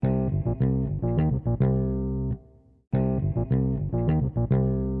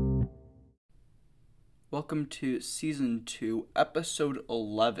Welcome to season 2, episode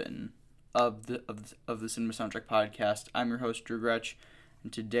 11 of the Cinema Soundtrack podcast. I'm your host Drew Gretsch,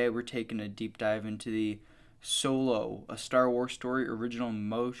 and today we're taking a deep dive into the Solo, a Star Wars story original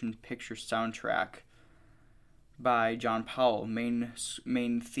motion picture soundtrack by John Powell. Main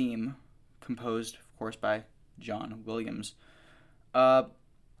theme composed, of course, by John Williams.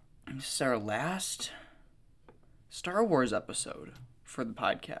 This is our last Star Wars episode for the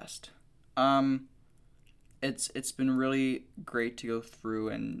podcast. It's been really great to go through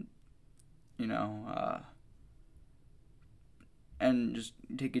and and just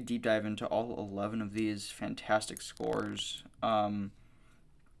take a deep dive into all 11 of these fantastic scores. Star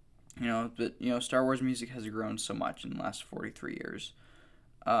Wars music has grown so much in the last 43 years.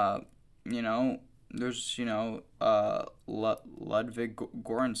 There's Ludwig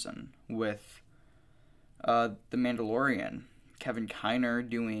Göransson with The Mandalorian, Kevin Kiner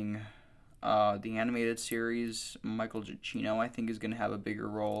doing the animated series. Michael Giacchino, I think, is going to have a bigger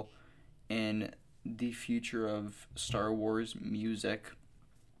role in the future of Star Wars music.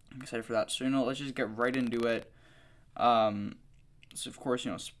 I'm excited for that. So, let's just get right into it. So, of course,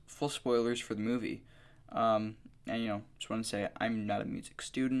 full spoilers for the movie. And, just want to say I'm not a music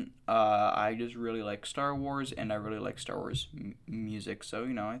student. I just really like Star Wars, and I really like Star Wars music. So,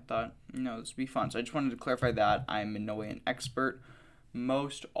 I thought, this would be fun. So, I just wanted to clarify that I'm in no way an expert.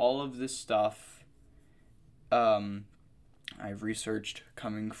 All of this stuff I've researched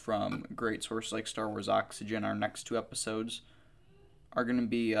coming from great sources like Star Wars Oxygen. Our next 2 episodes are going to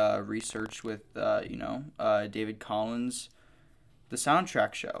be research with, David Collins, the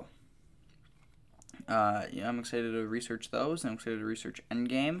soundtrack show. I'm excited to research those, and I'm excited to research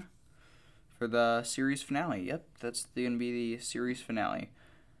Endgame for the series finale. Yep, that's going to be the series finale.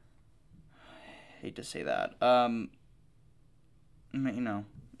 Hate to say that.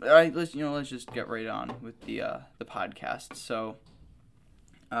 All right, let's just get right on with the podcast. So,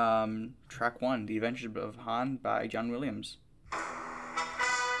 track 1, The Adventures of Han by John Williams.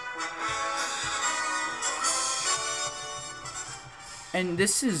 And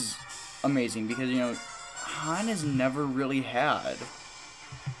this is amazing because, Han has never really had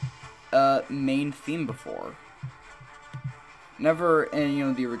a main theme before. Never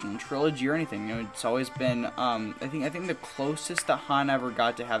in, the original trilogy or anything. It's always been, I think the closest that Han ever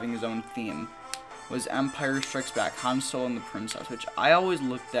got to having his own theme was Empire Strikes Back, Han Solo and the Princess, which I always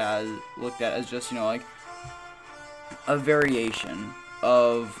looked at as just, like a variation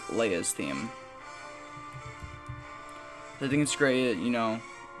of Leia's theme. I think it's great,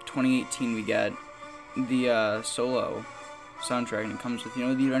 2018 we get the Solo soundtrack, and it comes with, The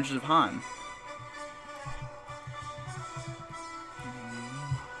Adventures of Han.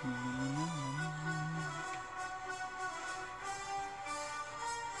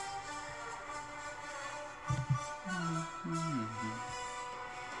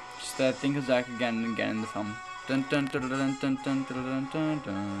 That thing comes back again and again in the film. Dun dun dun dun dun dun dun dun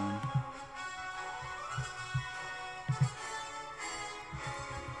dun.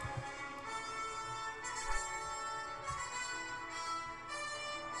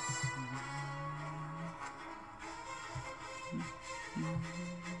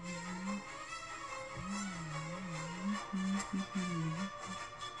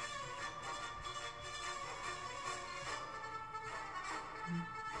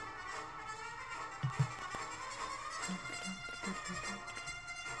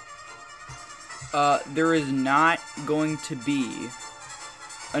 There is not going to be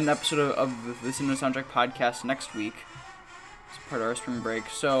an episode of the Cinema Soundtrack podcast next week. It's part of our spring break.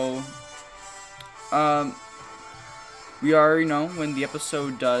 So, we are, when the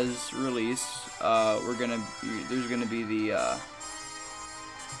episode does release, there's gonna be the,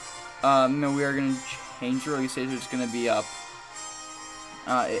 we are gonna change the release date, so it's gonna be up.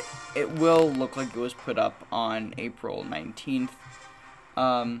 It will look like it was put up on April 19th,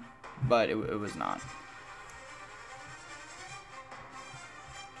 but it was not.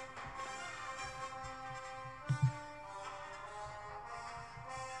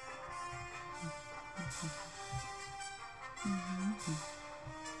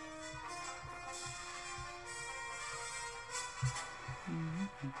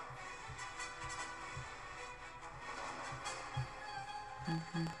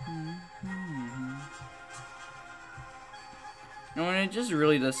 And it just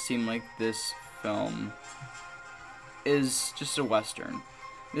really does seem like this film is just a Western.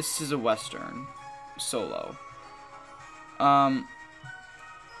 This is a Western, Solo.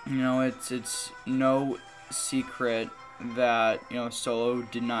 It's no secret that Solo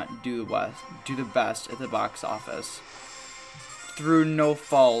did not do the best at the box office through no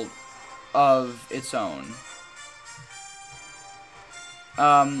fault of its own.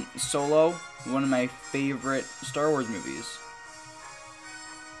 Solo, one of my favorite Star Wars movies.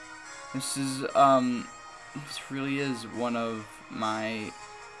 This really is one of my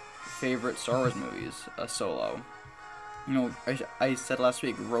favorite Star Wars movies, Solo. You know, I said last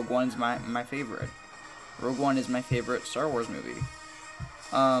week, Rogue One is my favorite. Rogue One is my favorite Star Wars movie.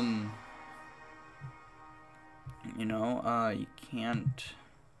 You can't...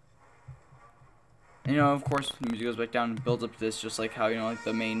 of course, the music goes back down and builds up to this, just like how, like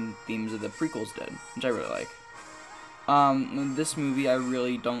the main themes of the prequels did, which I really like. This movie I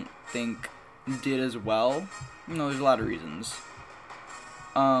really don't think did as well. There's a lot of reasons.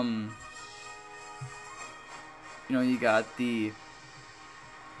 You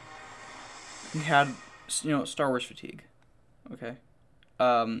had Star Wars fatigue. Okay.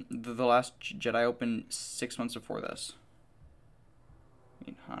 The Last Jedi opened 6 months before this.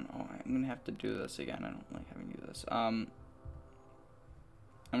 Han. Oh, I'm gonna have to do this again. I don't like having to do this. I'm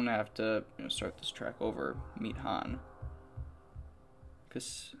gonna have to start this track over. Meet Han.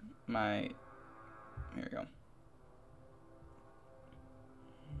 Cause here we go.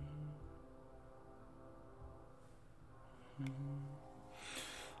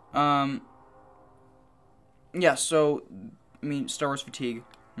 Yeah. So, Star Wars fatigue.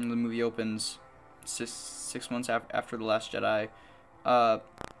 The movie opens six months after The Last Jedi.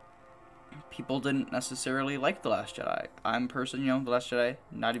 People didn't necessarily like The Last Jedi. I'm personally, The Last Jedi,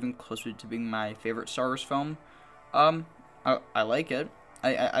 not even close to being my favorite Star Wars film. I like it.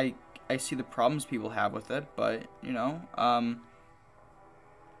 I see the problems people have with it, but,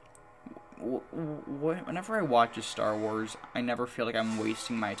 whenever I watch a Star Wars, I never feel like I'm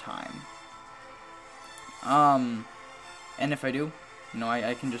wasting my time. And if I do,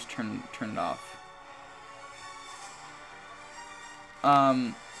 I can just turn it off.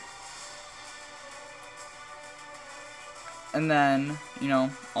 And then,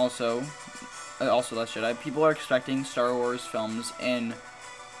 also Last Jedi, people are expecting Star Wars films in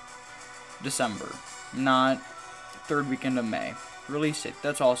December, not third weekend of May. Release it.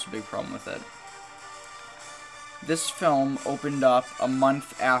 That's also a big problem with it. This film opened up a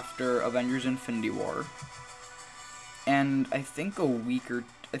month after Avengers Infinity War. And I think a week or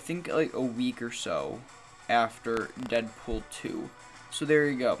so after Deadpool 2. So there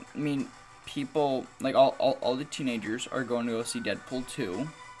you go. People, like all the teenagers are going to go see Deadpool 2.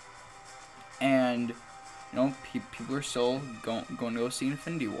 And, people are still going to go see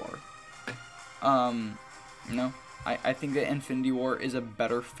Infinity War. I think that Infinity War is a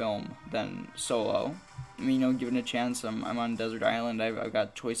better film than Solo. Given a chance, I'm on a desert island, I've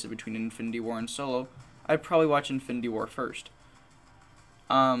got choices between Infinity War and Solo. I'd probably watch Infinity War first.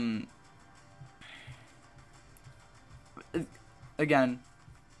 Again,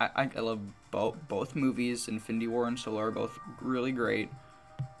 I love both movies. Infinity War and Solo are both really great.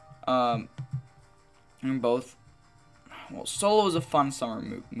 And both... Well, Solo is a fun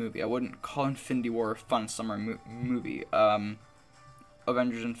summer movie. I wouldn't call Infinity War a fun summer movie.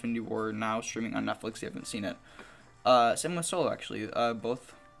 Avengers Infinity War now streaming on Netflix. If you haven't seen it. Same with Solo, actually.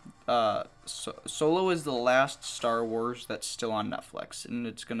 Solo is the last Star Wars that's still on Netflix, and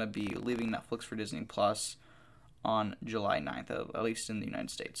it's gonna be leaving Netflix for Disney Plus on July 9th, at least in the United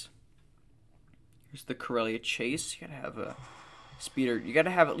States. Here's the Corellia chase. You gotta have a speeder. You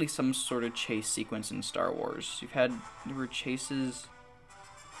gotta have at least some sort of chase sequence in Star Wars. There were chases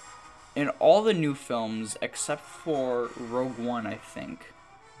in all the new films except for Rogue One, I think.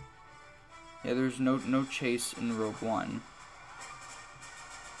 Yeah, there's no chase in Rogue One.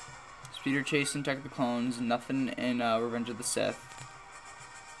 Speeder chase in Attack of the Clones, nothing in Revenge of the Sith.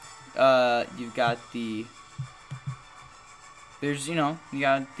 You've got you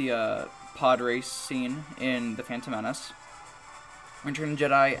got the pod race scene in The Phantom Menace. Return of the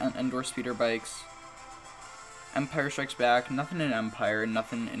Jedi and Endor speeder bikes. Empire Strikes Back, nothing in Empire,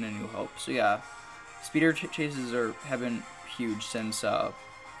 nothing in A New Hope. So yeah, speeder chases have been huge since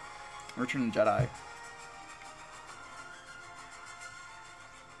Return of the Jedi.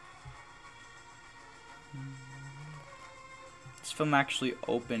 This film actually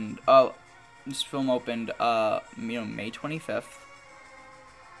opened. This film opened. May 25th,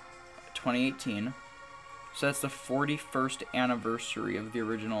 2018. So that's the 41st anniversary of the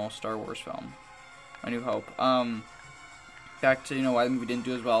original Star Wars film, A New Hope. Back to why the movie didn't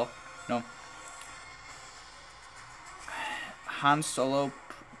do as well. Han Solo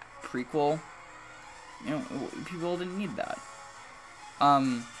prequel. People didn't need that.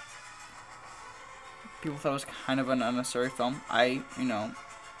 People thought it was kind of an unnecessary film.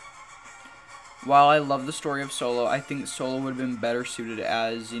 while I love the story of Solo, I think Solo would have been better suited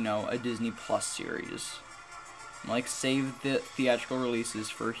as, a Disney Plus series. Like, save the theatrical releases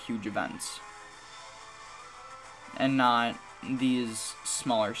for huge events. And not these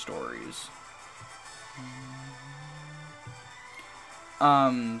smaller stories.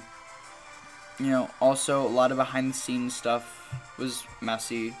 Also, a lot of behind the scenes stuff was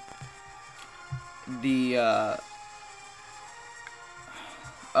messy. The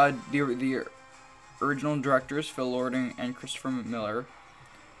original directors, Phil Lord and Christopher Miller,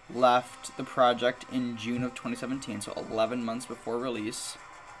 left the project in June of 2017, so 11 months before release.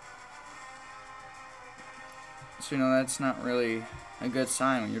 So, that's not really a good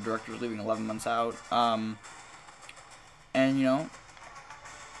sign when your director's leaving 11 months out. And,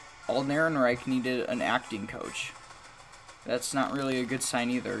 Alden Ehrenreich needed an acting coach. That's not really a good sign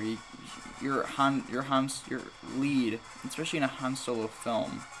either. Your lead, especially in a Han Solo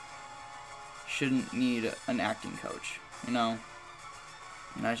film, shouldn't need an acting coach.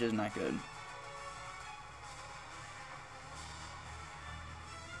 That's just not good.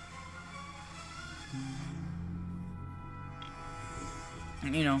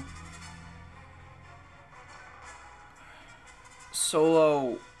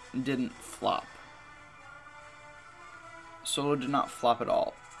 Solo didn't flop. Solo did not flop at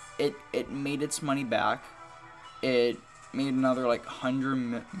all. It made its money back. It made another like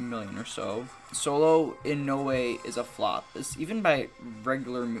 100 million or so. Solo in no way is a flop. Even by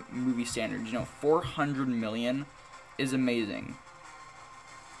regular movie standards, 400 million is amazing.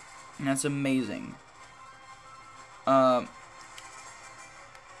 And that's amazing. But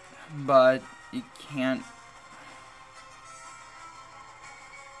you can't.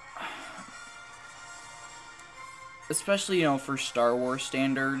 Especially, for Star Wars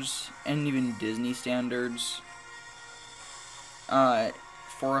standards and even Disney standards,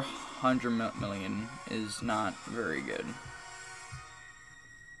 400 million is not very good.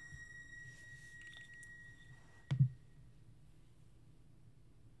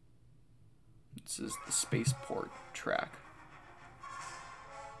 This is the spaceport track.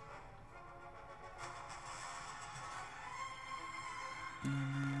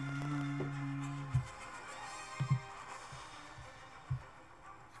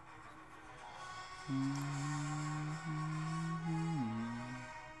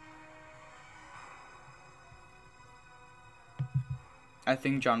 I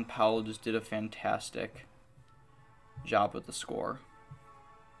think John Powell just did a fantastic job with the score.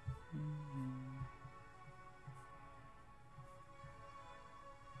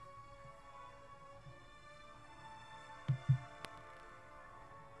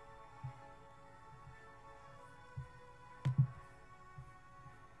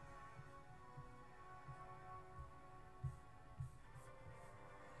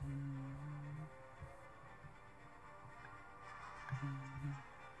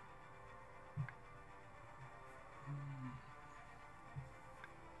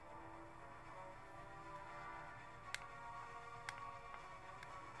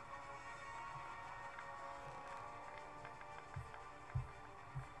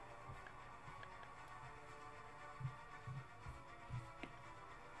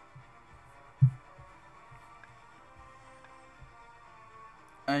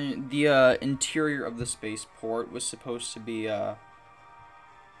 And the interior of the spaceport was supposed to be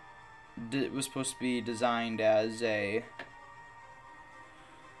designed as a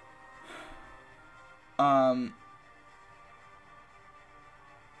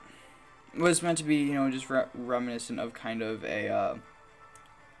was meant to be just reminiscent of kind of a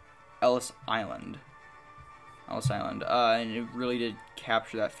Ellis Island, and it really did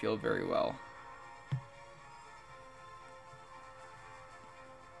capture that feel very well.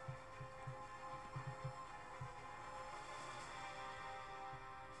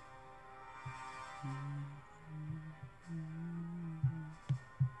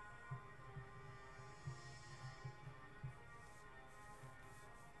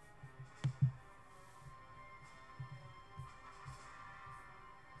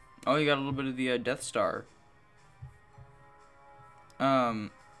 Oh, you got a little bit of the Death Star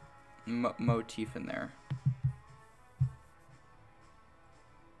motif in there.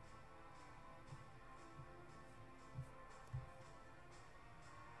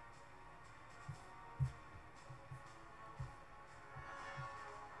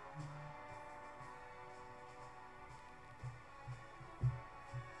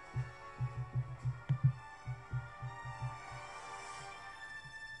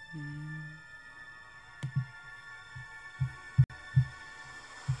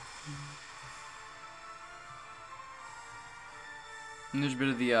 And there's a bit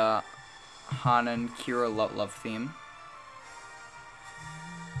of the Han and Kira love theme.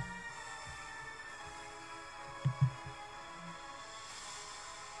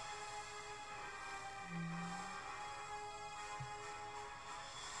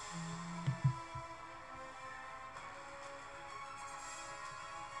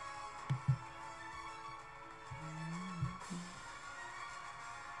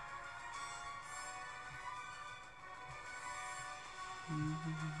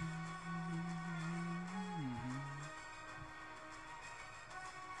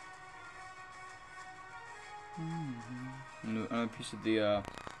 Another piece of the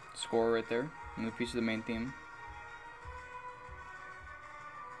score right there. Another piece of the main theme.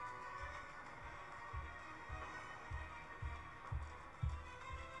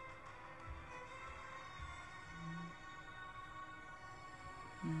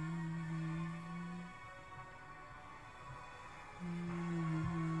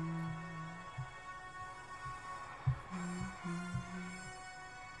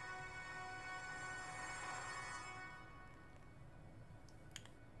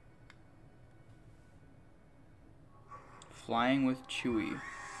 Flying with Chewie.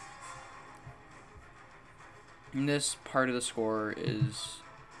 And this part of the score is,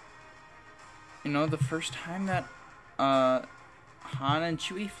 you know, the first time that Han and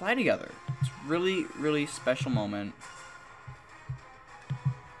Chewie fly together. It's really, really special moment.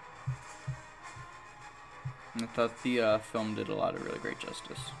 And I thought the film did a lot of really great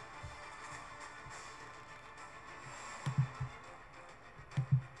justice.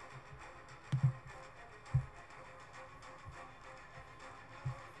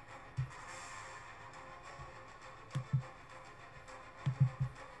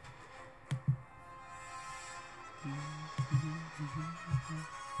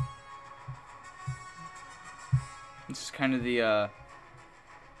 This is kind of the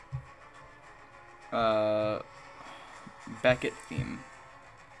Beckett theme.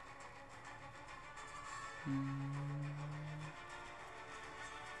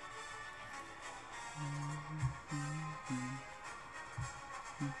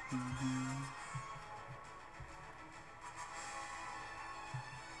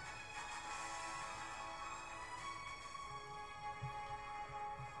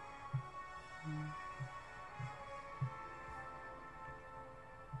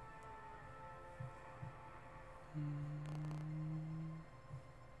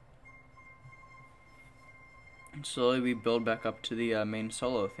 And slowly we build back up to the main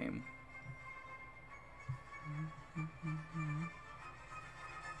solo theme.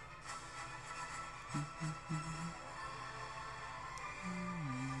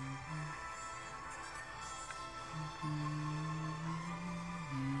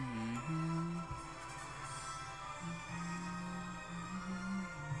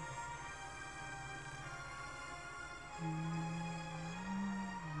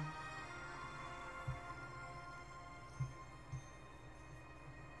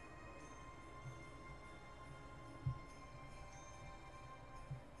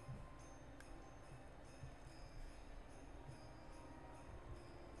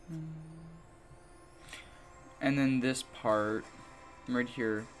 And then this part right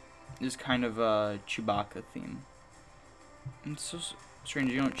here is kind of a Chewbacca theme. And it's so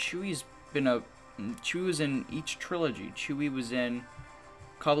strange, you know, Chewie was in each trilogy. Chewie was in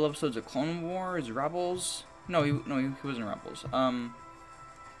a couple episodes of Clone Wars, Rebels. No, he wasn't in Rebels. You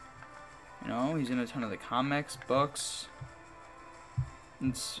know, he's in a ton of the comics, books.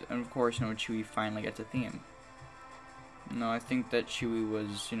 And of course, you know, Chewie finally gets a theme. No, I think that Chewie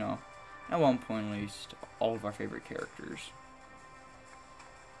was, you know, at one point at least, all of our favorite characters.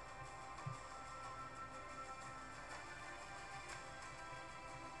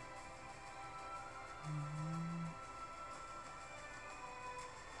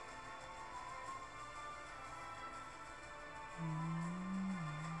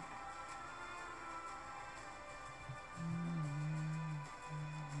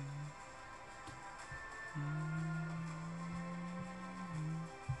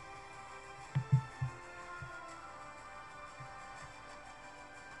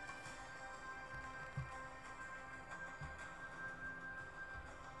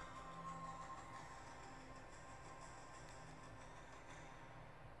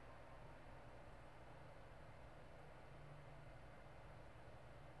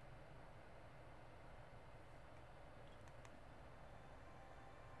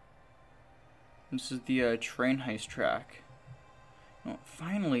 This is the train heist track. Well,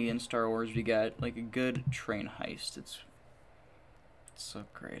 finally in Star Wars we get like a good train heist. It's so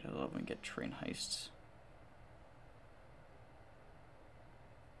great. I love when we get train heists.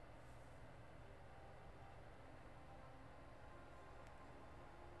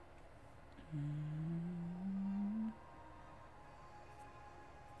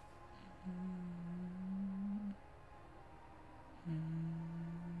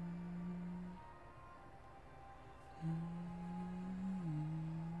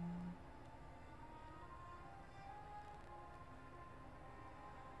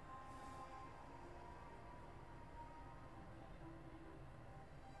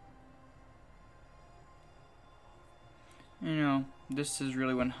 this is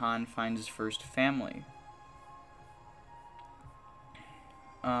really when Han finds his first family.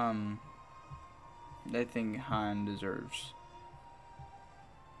 I think Han deserves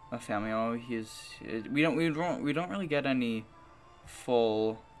a family. Oh, we don't really get any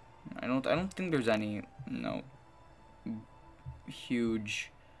full. I don't think there's any huge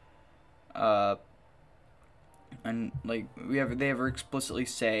and like they ever explicitly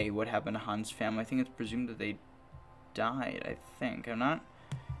say what happened to Han's family. I think it's presumed that they died. I think I'm not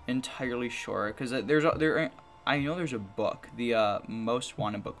entirely sure because I know there's a book, the Most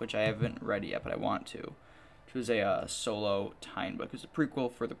Wanted book, which I haven't read yet, but I want to. Which was a solo tie-in book. It's a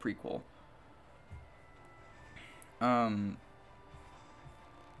prequel for the prequel.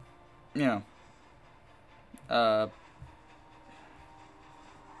 You know, I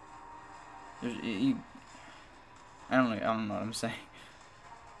don't know what I'm saying.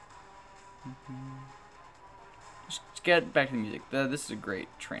 Just get back to the music. This is a great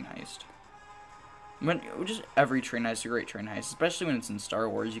train heist. Just every train heist is a great train heist, especially when it's in Star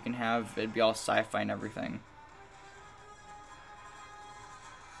Wars. You can have it be all sci-fi and everything.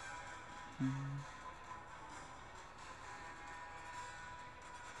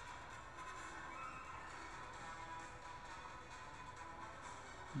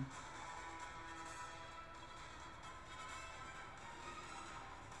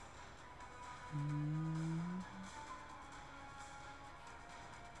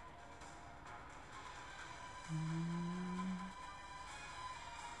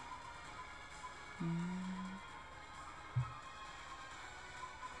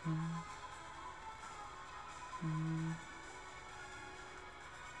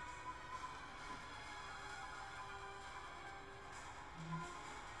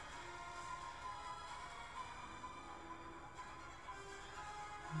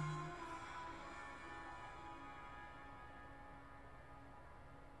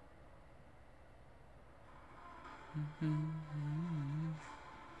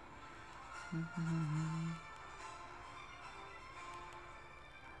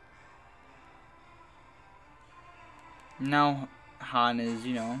 Now Han is,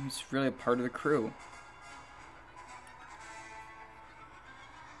 he's really a part of the crew.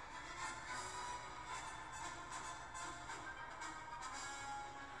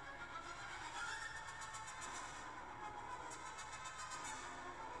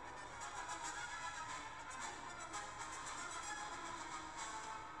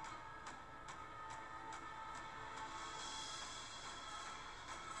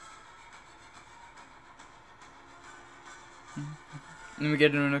 And we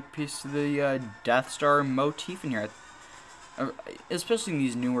get another piece of the Death Star motif in here. Especially in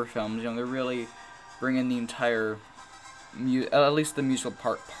these newer films, they're really bringing the entire, at least the musical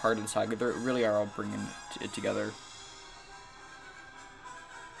part of the saga. They really are all bringing it together.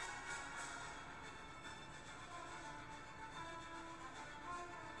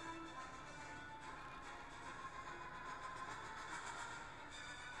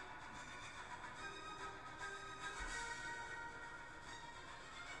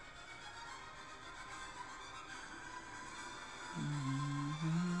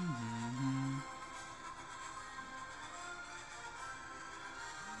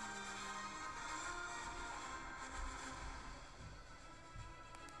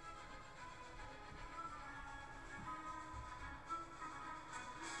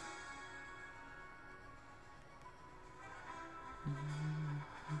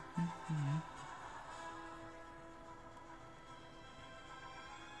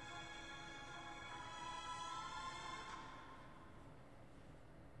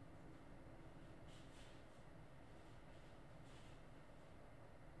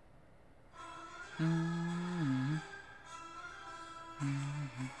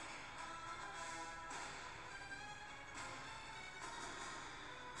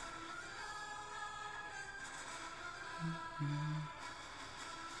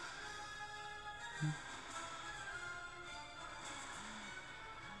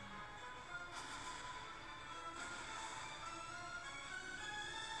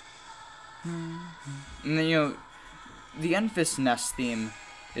 And then, the Enfys Nest theme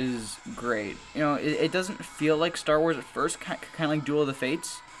is great. It doesn't feel like Star Wars at first, kind of like Duel of the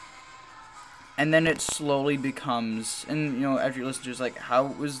Fates. And then it slowly becomes, and, after you listen to it, it's like, how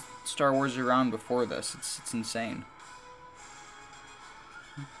was Star Wars around before this? It's insane.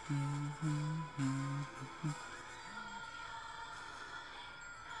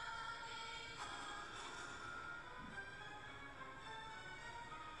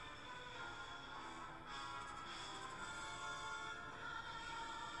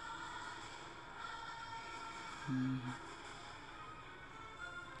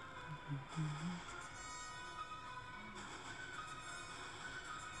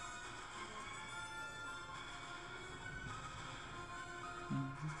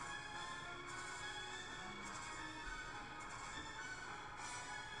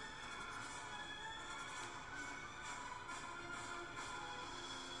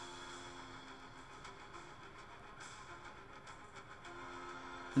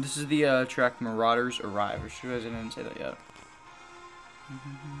 This is the track Marauders Arrive. I sure I didn't say that yet.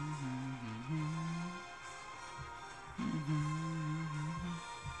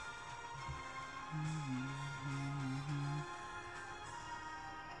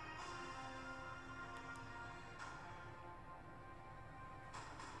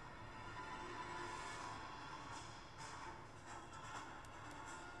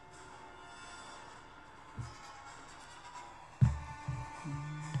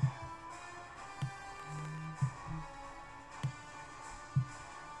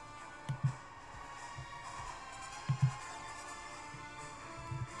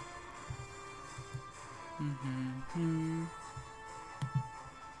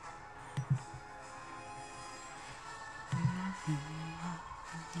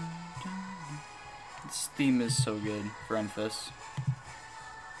 This theme is so good for Enfys.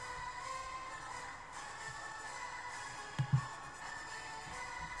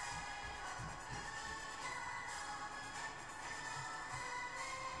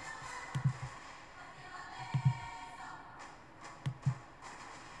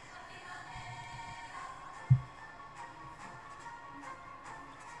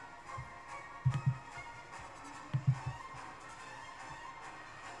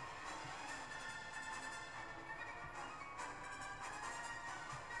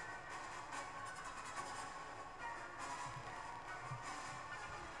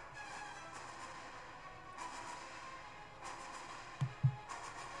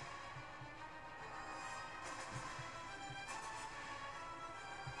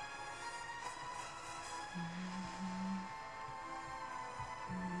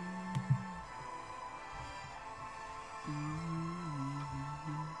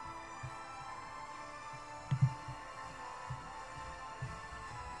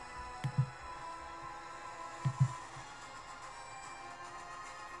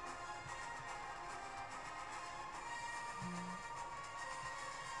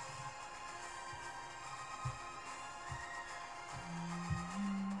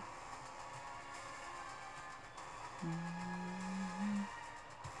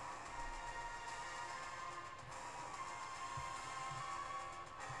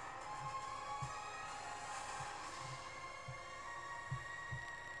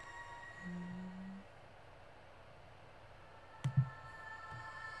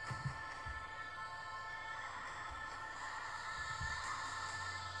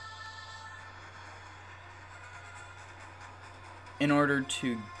 In order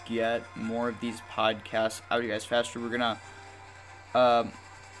to get more of these podcasts out to you guys faster, we're gonna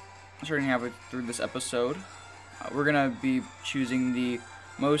starting halfway through this episode, we're gonna be choosing the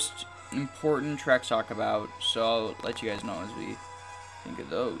most important tracks to talk about. So I'll let you guys know as we think of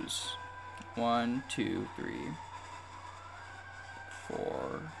those. 1, 2, 3,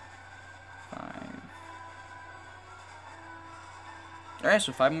 4, 5. Alright,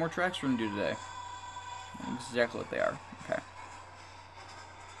 so 5 more tracks we're gonna do today. And this is exactly what they are. Okay.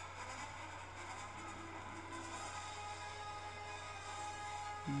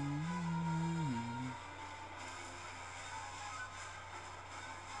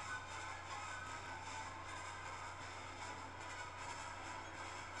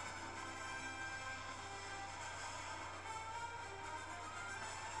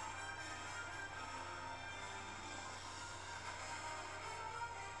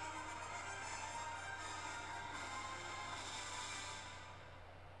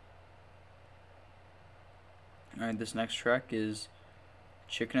 Alright, this next track is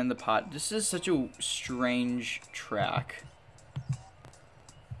Chicken in the Pot. This is such a strange track.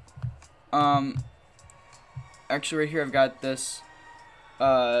 Actually right here I've got this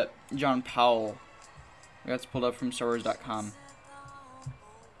John Powell. That's pulled up from StarWars.com.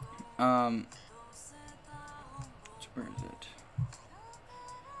 Where is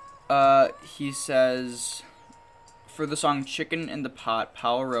it? He says, for the song Chicken in the Pot,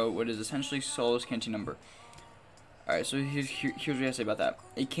 Powell wrote what is essentially Solo's Canteen number. Alright, so here's what I have to say about that.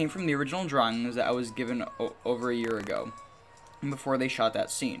 It came from the original drawings that I was given over a year ago, before they shot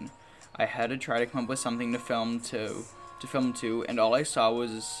that scene. I had to try to come up with something to film to, and all I saw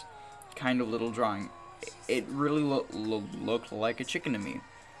was this kind of little drawing. It really looked like a chicken to me,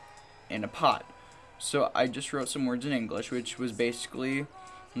 in a pot. So I just wrote some words in English, which was basically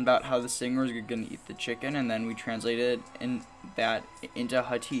about how the singers are gonna eat the chicken, and then we translated that into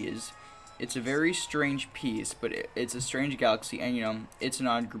Huttese. It's a very strange piece, but it's a strange galaxy, and it's an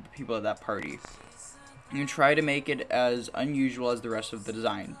odd group of people at that party. You try to make it as unusual as the rest of the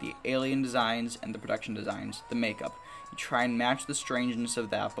design, the alien designs and the production designs, the makeup. You try and match the strangeness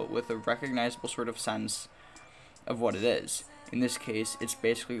of that, but with a recognizable sort of sense of what it is. In this case, it's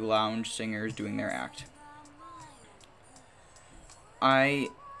basically lounge singers doing their act. I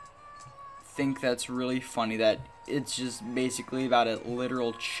think that's really funny that it's just basically about a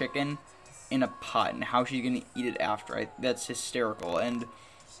literal chicken in a pot and how she's gonna eat it after. That's hysterical. And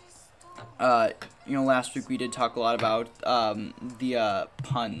last week we did talk a lot about the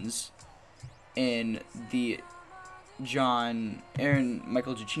puns in the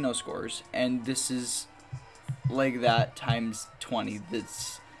Michael Giacchino scores, and this is like that times 20.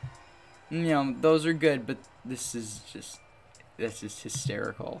 That's those are good, but that's just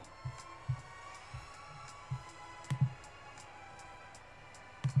hysterical.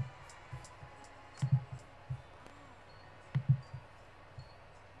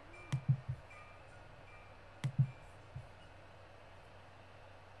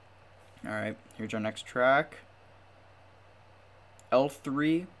 Alright, here's our next track.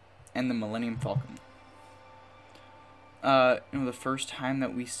 L3 and the Millennium Falcon. The first time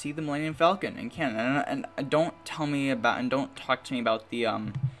that we see the Millennium Falcon in canon, and don't talk to me about the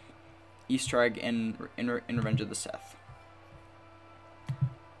Easter egg in Revenge of the Sith.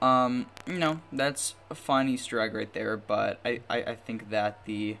 That's a fun Easter egg right there, but I think that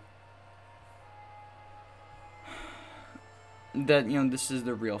this is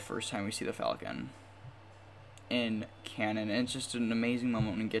the real first time we see the Falcon in canon, and it's just an amazing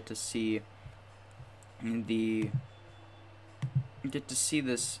moment when we get to see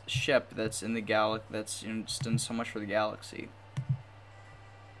this ship that's in the that's just done so much for the galaxy.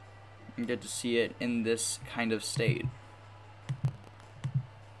 You get to see it in this kind of state.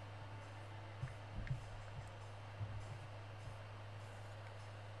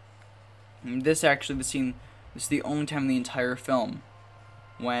 And this is the only time in the entire film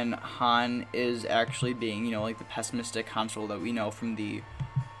when Han is actually being, like the pessimistic Han Solo that we know from the,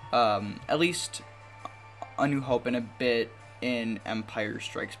 at least A New Hope and a bit in Empire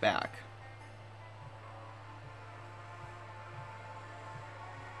Strikes Back.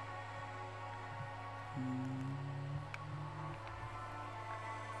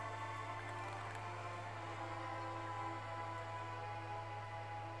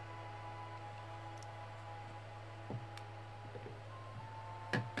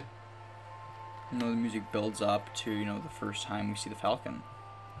 The music builds up to, the first time we see the Falcon.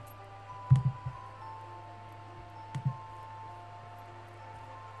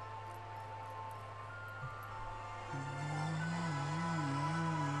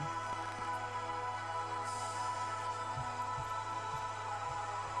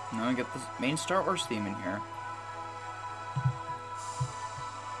 Now we get the main Star Wars theme in here.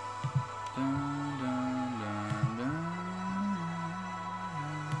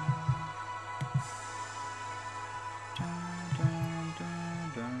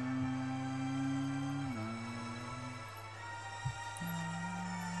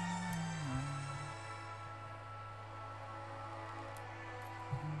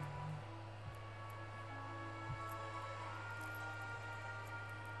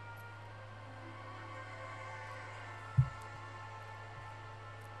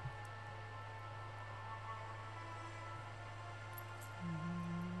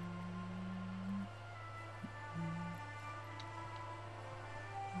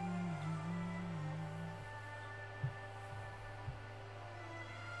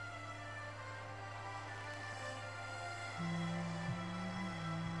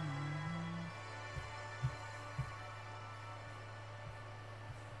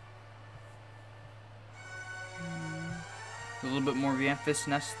 A little bit more of the Enfys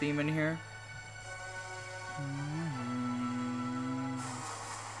Nest theme in here.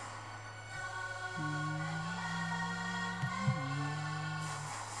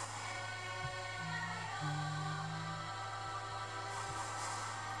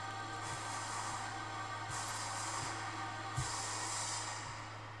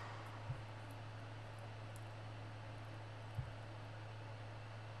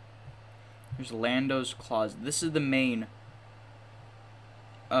 Here's Lando's Claws. This is the main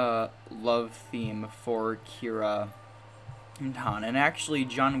love theme for Qi'ra and Han, and actually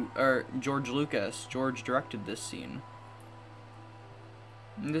George Lucas directed this scene.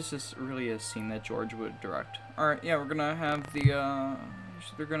 And this is really a scene that George would direct. All right, yeah, we're gonna have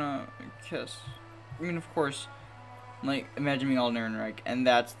they're gonna kiss. I mean, of course, Like, imagine being Alden Ehrenreich, and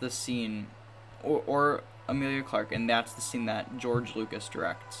that's the scene, or Amelia Clark, and that's the scene that George Lucas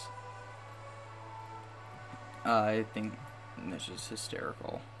directs. I think this is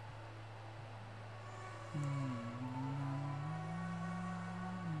hysterical.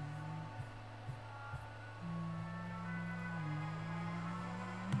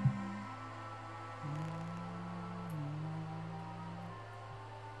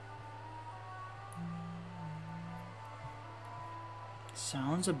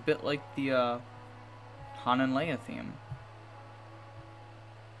 Sounds a bit like the Han and Leia theme.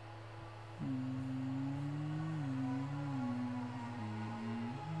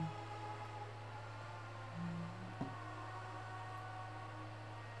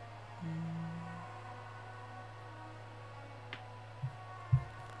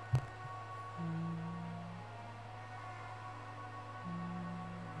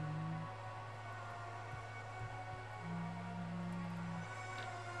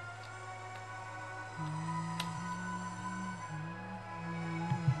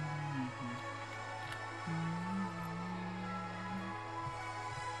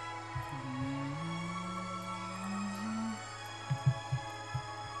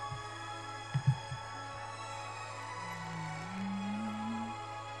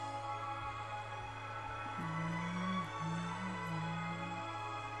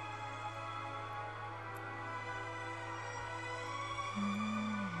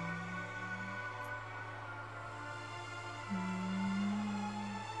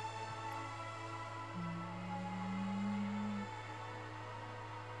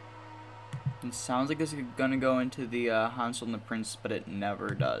 It sounds like it's gonna go into the Hansel and the Prince, but it never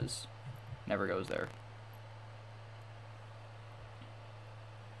does. Never goes there.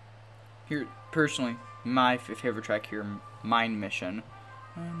 Here, personally, my favorite track here, Mind Mission.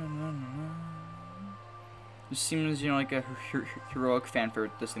 It seems, like a heroic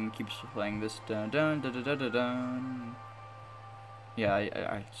fanfare. This thing keeps playing this dun dun dun dun dun dun. Dun. Yeah,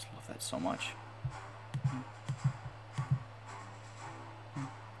 I just love that so much.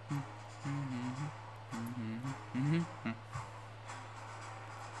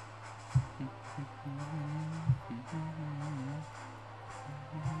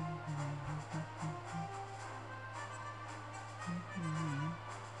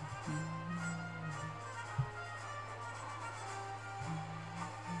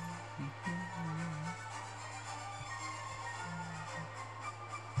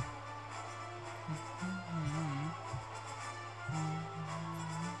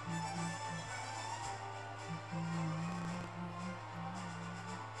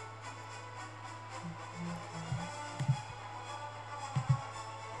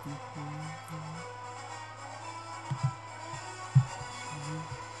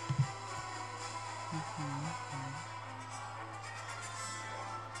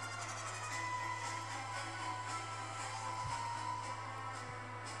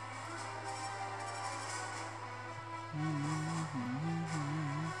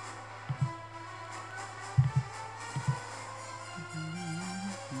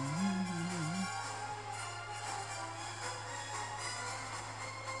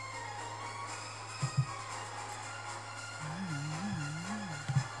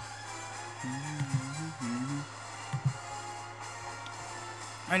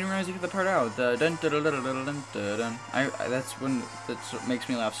 I didn't realize you get the part out. The dun dun dun dun dun dun dun dun. That's what makes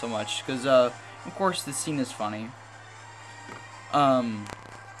me laugh so much, because of course the scene is funny. But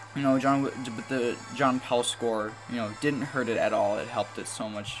the John Powell score, didn't hurt it at all. It helped it so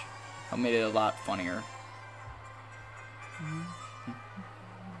much. It made it a lot funnier.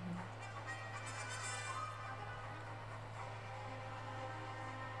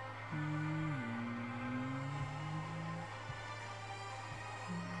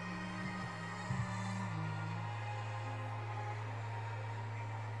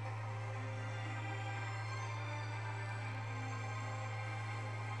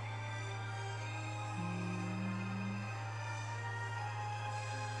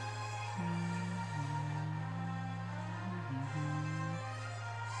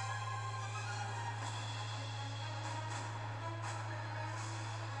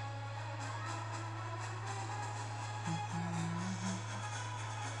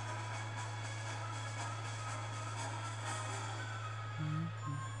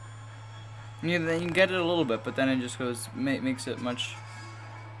 Yeah, then you get it a little bit, but then it just goes, makes it much,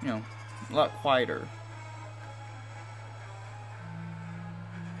 a lot quieter.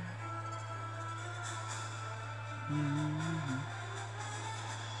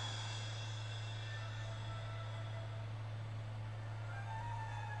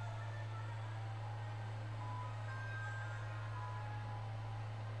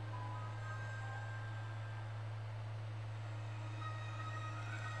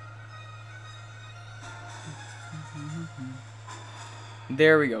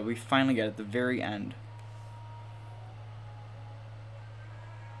 There we go. We finally get it at the very end.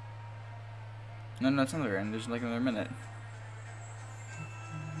 No, it's not the very end. There's like another minute.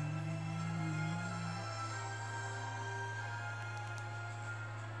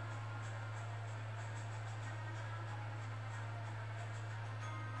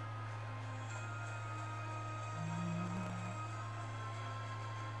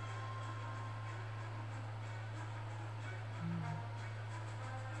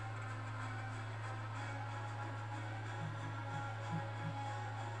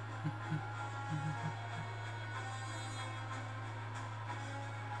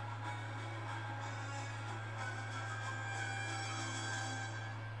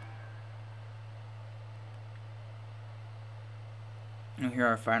 And here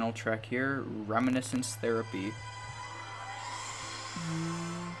our final track here, Reminiscence Therapy.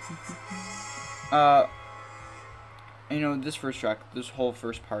 You know, this first track, this whole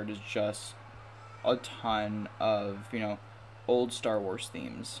first part is just a ton of, you know, old Star Wars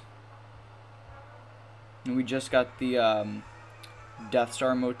themes. And we just got the Death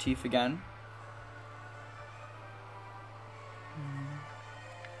Star motif again.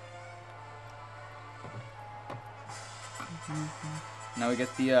 Now we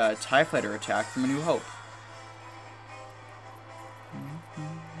get the TIE Fighter attack from A New Hope.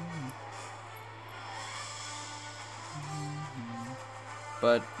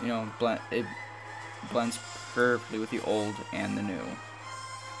 But, you know, it blends perfectly with the old and the new.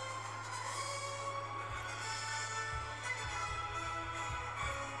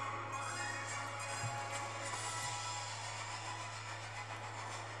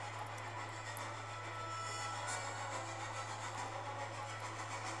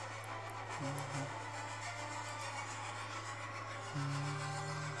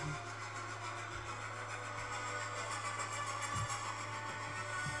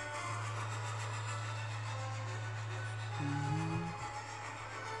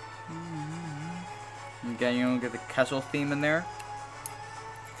 Again, you know, get the Kessel theme in there.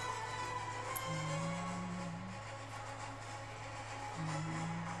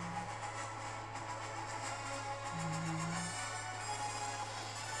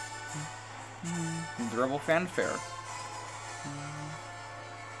 The Rebel fanfare.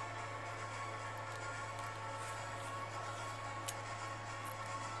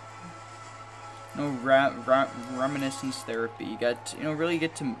 No, reminiscence therapy. You get, you know, really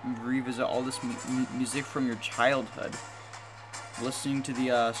get to revisit all this music from your childhood, listening to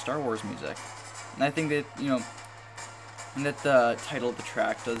the Star Wars music. And I think that, you know, and that the title of the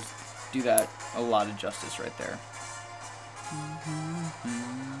track does do that a lot of justice right there.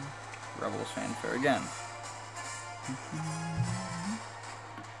 Rebels fanfare again.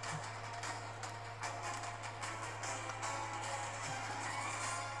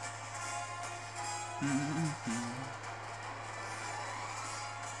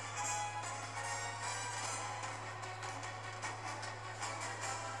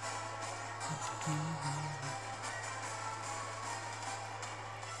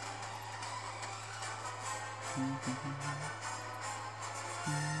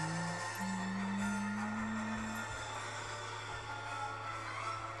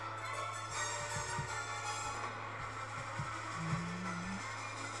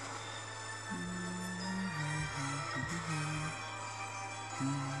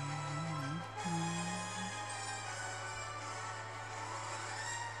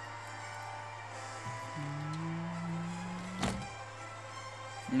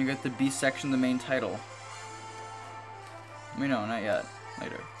 And you get the B section, the main title. We know, not yet.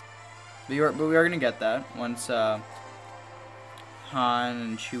 Later. But we are gonna get that once Han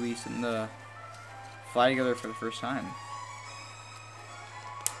and Chewie fly together for the first time.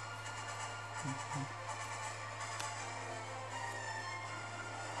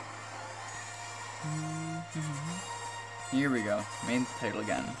 Here we go. Main title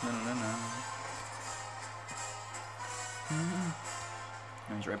again.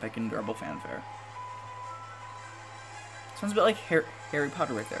 And he's right back into Rebel fanfare. Sounds a bit like Harry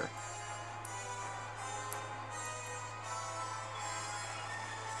Potter right there.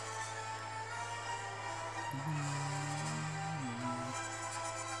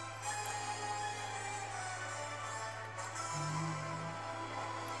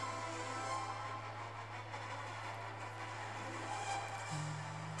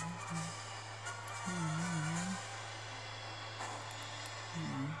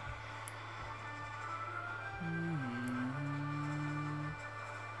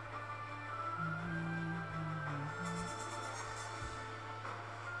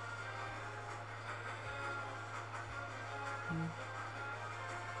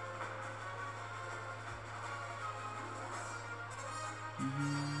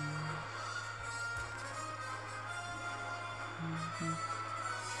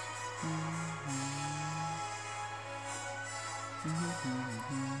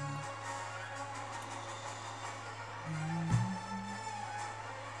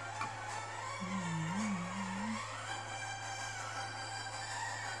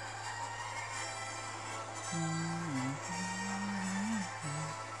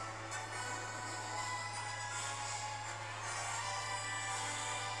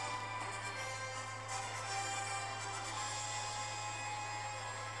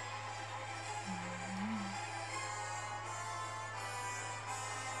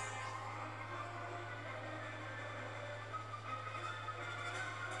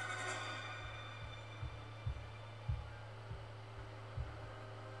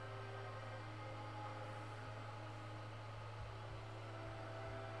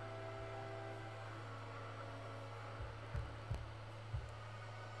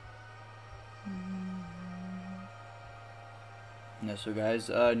 Yeah, so guys,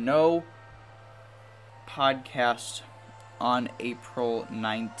 no podcast on April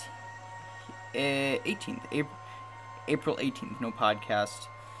 9th, 18th, April 18th, no podcast.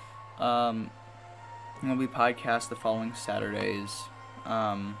 There'll be podcast the following Saturdays,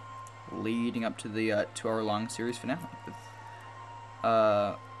 leading up to the 2-hour-long series finale with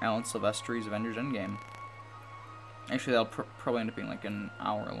Alan Silvestri's Avengers Endgame. Actually, that'll probably end up being like an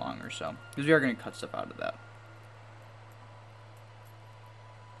hour long or so, because we are going to cut stuff out of that.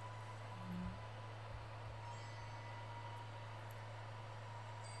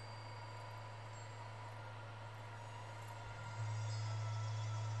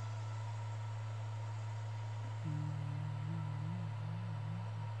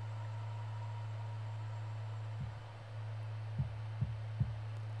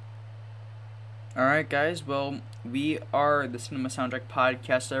 Alright, guys, well, we are the Cinema Soundtrack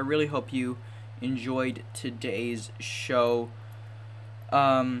Podcast. I really hope you enjoyed today's show.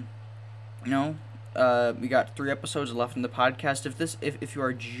 We got 3 episodes left in the podcast. If you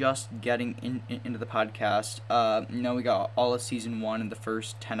are just getting into the podcast, we got all of Season 1 and the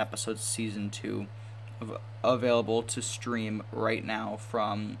first 10 episodes of Season 2 available to stream right now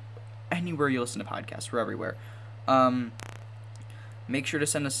from anywhere you listen to podcasts. We're everywhere. Make sure to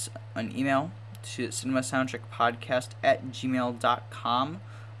send us an email to cinemasoundtrackpodcast@gmail.com.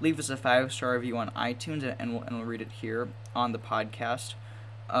 Leave us a 5-star review on iTunes, and we'll read it here on the podcast,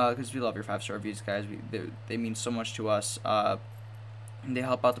 because we love your 5-star reviews, guys. They mean so much to us. They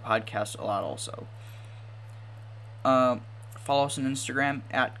help out the podcast a lot also. Follow us on Instagram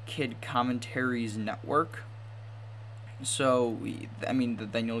at Kid Commentaries Network. So,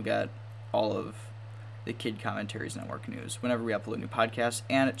 then you'll get all of the Kid Commentaries Network news whenever we upload new podcasts,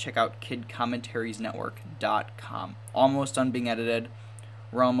 and check out kidcommentariesnetwork.com. Almost done being edited.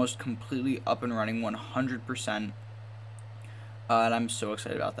 We're almost completely up and running 100%. And I'm so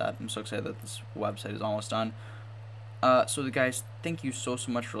excited about that. I'm so excited that this website is almost done. So guys, thank you so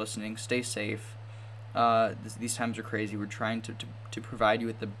much for listening. Stay safe. These times are crazy. We're trying to provide you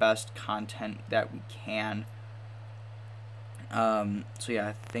with the best content that we can. So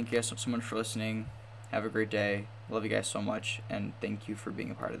yeah, thank you guys so much for listening. Have a great day. Love you guys so much, and thank you for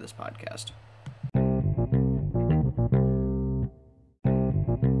being a part of this podcast.